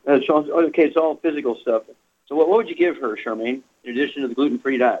 It's all physical stuff. So what would you give her, Charmaine, in addition to the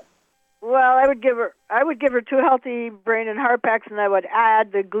gluten-free diet? Well, I would give her 2 healthy brain and heart packs, and I would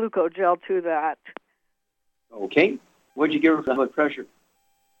add the glucogel to that. Okay. What would you give her for blood pressure?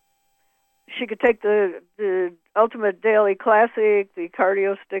 She could take the Ultimate Daily Classic, the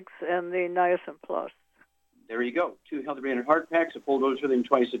Cardio Sticks, and the Niacin Plus. There you go. 2 healthy brain and heart packs, a full dose of everything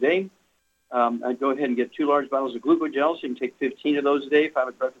twice a day. I'd go ahead and get 2 large bottles of glucogel, so you can take 15 of those a day, 5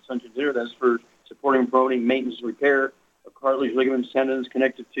 at breakfast, lunch, and dinner. That's for supporting and promoting maintenance and repair of cartilage, ligaments, tendons,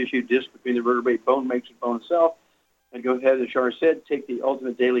 connective tissue, disc between the vertebrae, bone matrix, bone itself. I'd go ahead, as Char said, take the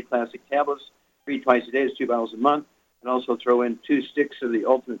Ultimate Daily Classic tablets, 3 twice a day. That's 2 bottles a month. And also throw in 2 sticks of the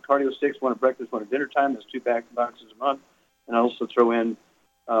Ultimate Cardio Sticks, 1 at breakfast, 1 at dinner time. That's 2 boxes a month. And also throw in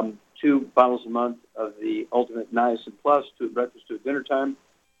 2 bottles a month of the Ultimate Niacin Plus, 2 at breakfast, 2 at dinner time.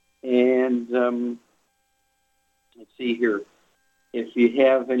 And let's see here. If you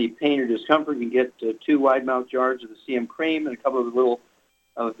have any pain or discomfort, you can get 2 wide-mouth jars of the CM cream and a couple of little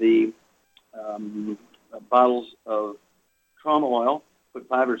of the bottles of trauma oil. Put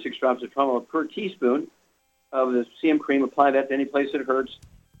 5 or 6 drops of trauma oil per teaspoon of the CM cream. Apply that to any place that hurts.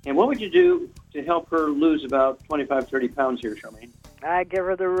 And what would you do to help her lose about 25, 30 pounds here, Charmaine? I give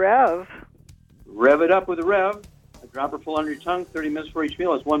her the Rev. Rev it up with the Rev. A dropper full under your tongue, 30 minutes for each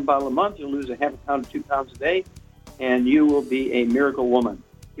meal. That's 1 bottle a month. You'll lose a half a pound to 2 pounds a day, and you will be a miracle woman.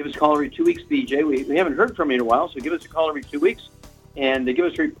 Give us a call every 2 weeks, BJ. We haven't heard from you in a while, so give us a call every 2 weeks, and give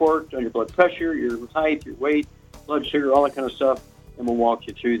us a report on your blood pressure, your height, your weight, blood sugar, all that kind of stuff, and we'll walk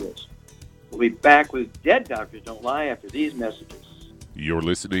you through this. We'll be back with Dead Doctors Don't Lie after these messages. You're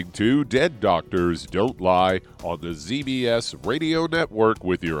listening to Dead Doctors Don't Lie on the ZBS Radio Network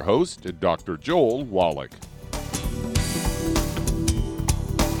with your host, Dr. Joel Wallach.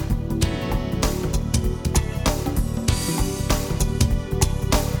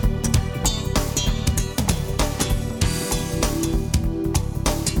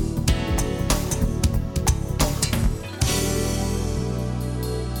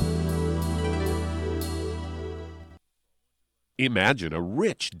 Imagine a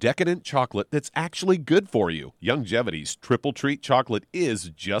rich, decadent chocolate that's actually good for you. Youngevity's Triple Treat chocolate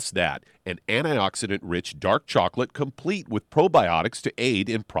is just that, an antioxidant-rich dark chocolate complete with probiotics to aid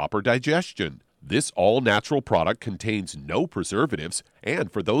in proper digestion. This all-natural product contains no preservatives,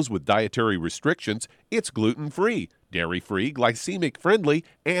 and for those with dietary restrictions, it's gluten-free, dairy-free, glycemic-friendly,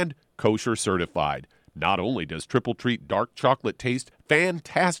 and kosher certified. Not only does Triple Treat dark chocolate taste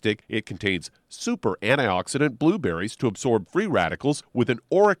fantastic, it contains super antioxidant blueberries to absorb free radicals with an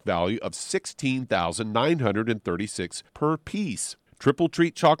ORAC value of 16,936 per piece. Triple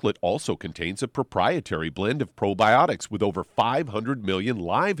Treat chocolate also contains a proprietary blend of probiotics with over 500 million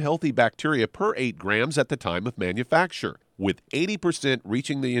live healthy bacteria per 8 grams at the time of manufacture. with 80%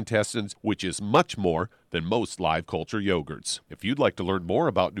 reaching the intestines, which is much more than most live culture yogurts. If you'd like to learn more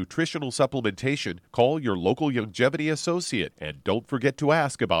about nutritional supplementation, call your local Youngevity associate, and don't forget to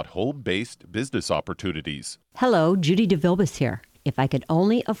ask about home-based business opportunities. Hello, Judy DeVilbus here. If I could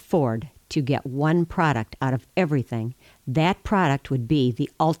only afford to get one product out of everything, that product would be the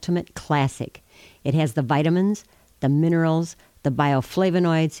Ultimate Classic. It has the vitamins, the minerals, the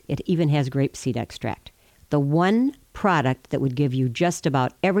bioflavonoids. It even has grapeseed extract. The one product that would give you just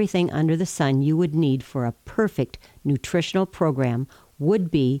about everything under the sun you would need for a perfect nutritional program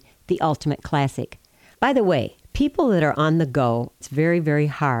would be the Ultimate Classic. By the way, people that are on the go, it's very, very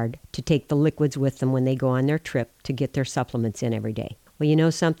hard to take the liquids with them when they go on their trip to get their supplements in every day. Well, you know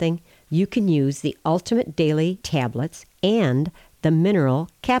something? You can use the Ultimate Daily tablets and the mineral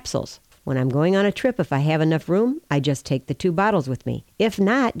capsules. When I'm going on a trip, if I have enough room, I just take the 2 bottles with me. If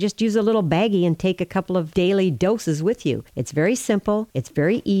not, just use a little baggie and take a couple of daily doses with you. It's very simple. It's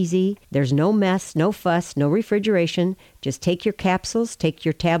very easy. There's no mess, no fuss, no refrigeration. Just take your capsules, take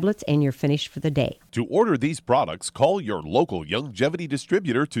your tablets, and you're finished for the day. To order these products, call your local Youngevity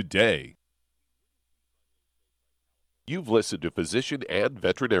distributor today. You've listened to physician and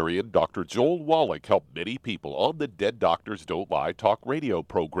veterinarian Dr. Joel Wallach help many people on the Dead Doctors Don't Lie talk radio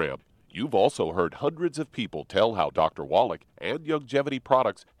program. You've also heard hundreds of people tell how Dr. Wallach and Youngevity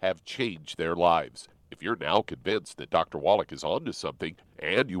products have changed their lives. If you're now convinced that Dr. Wallach is onto something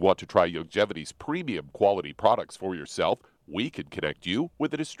and you want to try Youngevity's premium quality products for yourself, we can connect you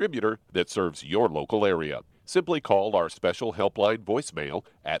with a distributor that serves your local area. Simply call our special helpline voicemail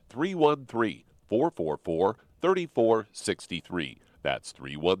at 313-444-3463. That's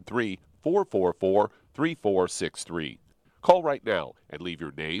 313-444-3463. Call right now and leave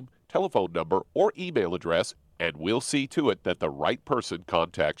your name, telephone number, or email address, and we'll see to it that the right person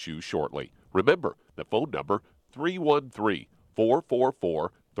contacts you shortly. Remember, the phone number,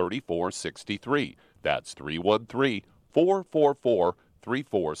 313-444-3463. That's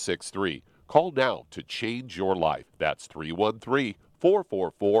 313-444-3463. Call now to change your life. That's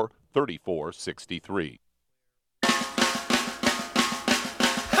 313-444-3463.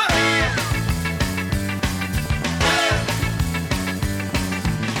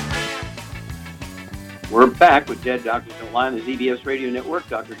 We're back with Dead Doctors Don't Lie on the ZBS Radio Network.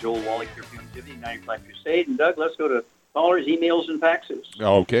 Dr. Joel Wallach here from Youngevity, 95 Crusade. And Doug, let's go to callers, emails, and faxes.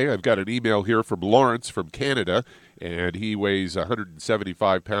 Okay, I've got an email here from Lawrence from Canada, and he weighs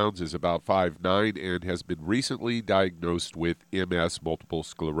 175 pounds, is about 5'9", and has been recently diagnosed with MS, multiple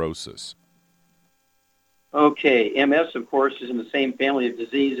sclerosis. Okay, MS, of course, is in the same family of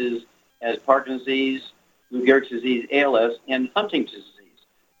diseases as Parkinson's disease, Lou Gehrig's disease, ALS, and Huntington's disease.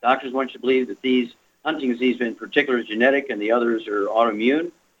 Doctors want you to believe that these Huntington's disease in particular is genetic and the others are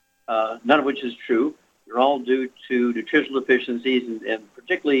autoimmune, none of which is true. They're all due to nutritional deficiencies, and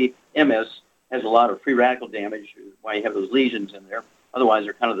particularly MS has a lot of free radical damage, why you have those lesions in there. Otherwise,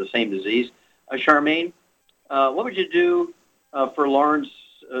 they're kind of the same disease. Charmaine, what would you do for Lawrence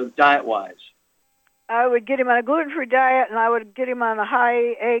diet-wise? I would get him on a gluten-free diet, and I would get him on a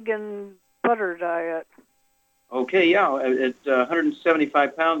high egg and butter diet. Okay, yeah, at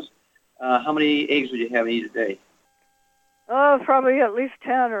 175 pounds, how many eggs would you have eat a day? Probably at least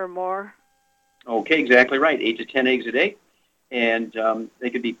 10 or more. Okay, exactly right. 8 to 10 eggs a day. And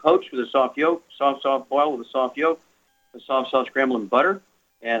they could be poached with a soft yolk, soft boil with a soft yolk, a soft scramble in butter,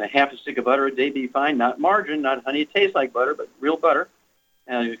 and a half a stick of butter a day be fine. Not margarine, not honey. It tastes like butter, but real butter.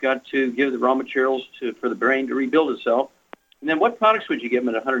 And you've got to give the raw materials for the brain to rebuild itself. And then what products would you give him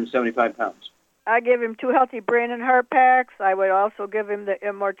at 175 pounds? I give him 2 healthy brain and heart packs. I would also give him the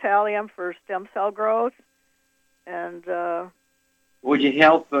Immortalium for stem cell growth. And would you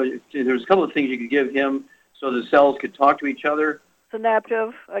help? There's a couple of things you could give him so the cells could talk to each other.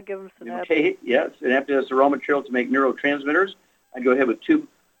 Synaptive. I give him Synaptive. Okay, yes. Synaptive is the raw material to make neurotransmitters. I'd go ahead with two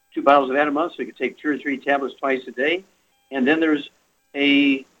bottles of that a month, so you could take 2 or 3 tablets twice a day. And then there's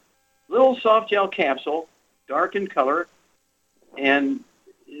a little soft gel capsule, dark in color, and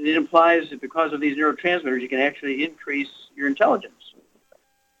it implies that because of these neurotransmitters, you can actually increase your intelligence.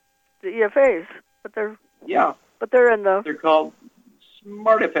 The EFAs, but they're in the. They're called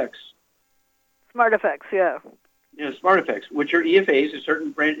Smart Effects. Smart Effects, yeah. Yeah, Smart Effects, which are EFAs, a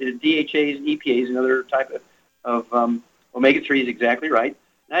certain brand, DHAs and EPAs, another type of omega-3s, exactly right.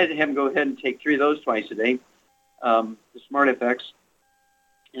 And I'd have him go ahead and take 3 of those twice a day, the Smart Effects.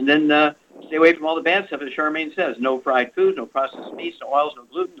 And then stay away from all the bad stuff, as Charmaine says. No fried foods, no processed meats, no oils, no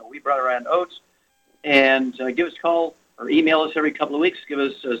gluten, no wheat, bran, and oats. And give us a call or email us every couple of weeks. Give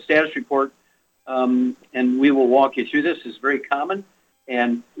us a status report, and we will walk you through this. It's very common,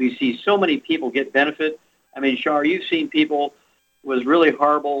 and we see so many people get benefit I mean, Shar, you've seen people with really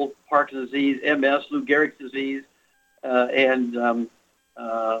horrible Parkinson's disease, MS, Lou Gehrig's disease, and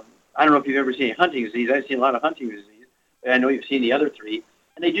I don't know if you've ever seen Huntington's disease. I've seen a lot of Huntington's disease. I know you've seen the other three,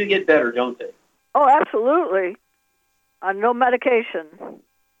 and they do get better, don't they? Oh, absolutely. On no medication.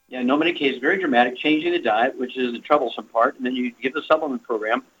 Yeah, no medication. Very dramatic. Changing the diet, which is the troublesome part, and then you give the supplement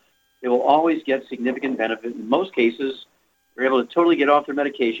program. They will always get significant benefit. In most cases, they're able to totally get off their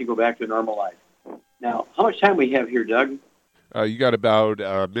medication, go back to a normal life. Now, how much time we have here, Doug? You got about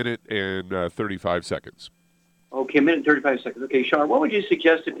a minute and 35 seconds. Okay, a minute and 35 seconds. Okay, Shar, what would you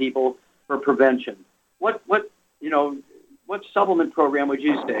suggest to people for prevention? What supplement program would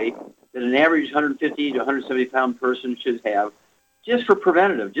you say that an average 150 to 170 pound person should have, just for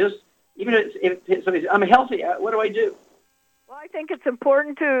preventative? Just even if somebody says, I'm healthy, what do I do? Well, I think it's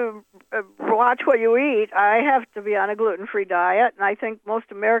important to watch what you eat. I have to be on a gluten-free diet, and I think most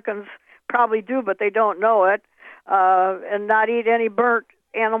Americans probably do, but they don't know it. And not eat any burnt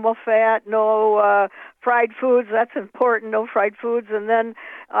animal fat, no fried foods. That's important, no fried foods. And then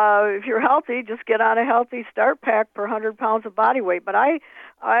if you're healthy, just get on a healthy start pack per 100 pounds of body weight. But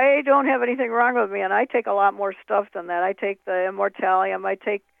I don't have anything wrong with me, and I take a lot more stuff than that. I take the Immortalium, I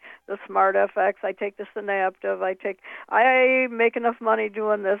take the Smart FX, I take the Synaptive, I make enough money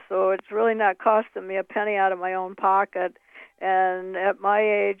doing this, so it's really not costing me a penny out of my own pocket. And at my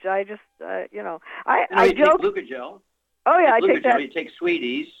age, I just, I joke. Take Glucogel. Oh yeah, I take that. You take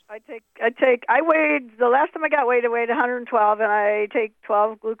Sweeties. I weighed, the last time I got weighed, I weighed 112, and I take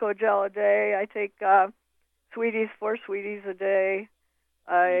 12 Glucogel a day. I take Sweeties, 4 Sweeties a day.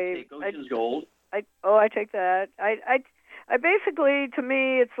 You take Ocean's Gold. I take that. I basically, to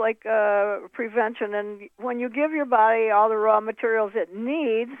me, it's like prevention. And when you give your body all the raw materials it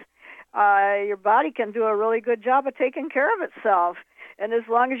needs, your body can do a really good job of taking care of itself. And as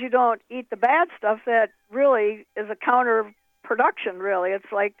long as you don't eat the bad stuff, that really is a counterproduction, really.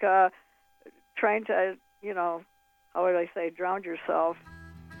 It's like trying to, how would I say, drown yourself,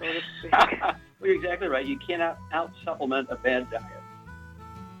 so to speak. Well, you're exactly right. You cannot out-supplement a bad diet.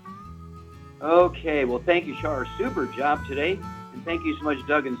 Okay, well, thank you, Shar. Super job today. And thank you so much,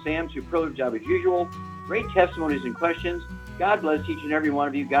 Doug and Sam. Superlative job as usual. Great testimonies and questions. God bless each and every one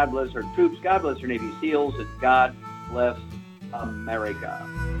of you. God bless our troops. God bless our Navy SEALs. And God bless America.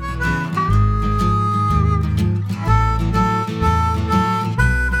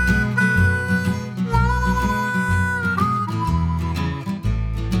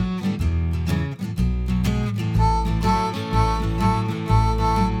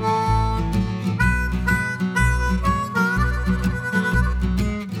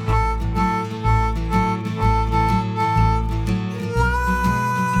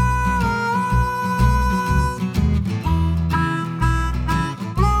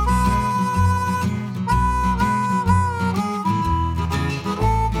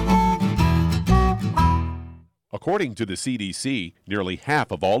 According to the CDC, nearly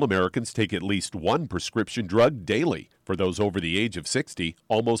half of all Americans take at least one prescription drug daily. For those over the age of 60,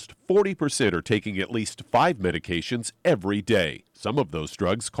 almost 40% are taking at least 5 medications every day, some of those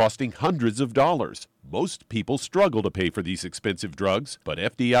drugs costing hundreds of dollars. Most people struggle to pay for these expensive drugs, but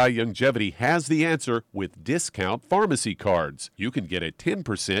FDI Longevity has the answer with discount pharmacy cards. You can get a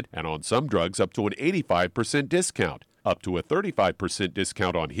 10% and on some drugs up to an 85% discount, up to a 35%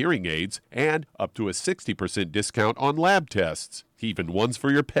 discount on hearing aids, and up to a 60% discount on lab tests, even ones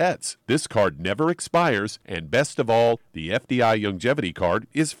for your pets. This card never expires, and best of all, the FDI Longevity card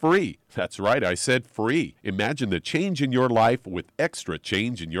is free. That's right, I said free. Imagine the change in your life with extra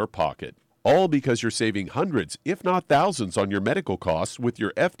change in your pocket. All because you're saving hundreds, if not thousands, on your medical costs with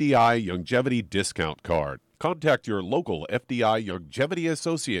your FDI Longevity discount card. Contact your local FDI Longevity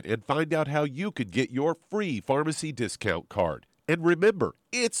associate and find out how you could get your free pharmacy discount card. And remember,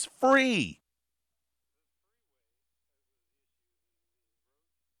 it's free!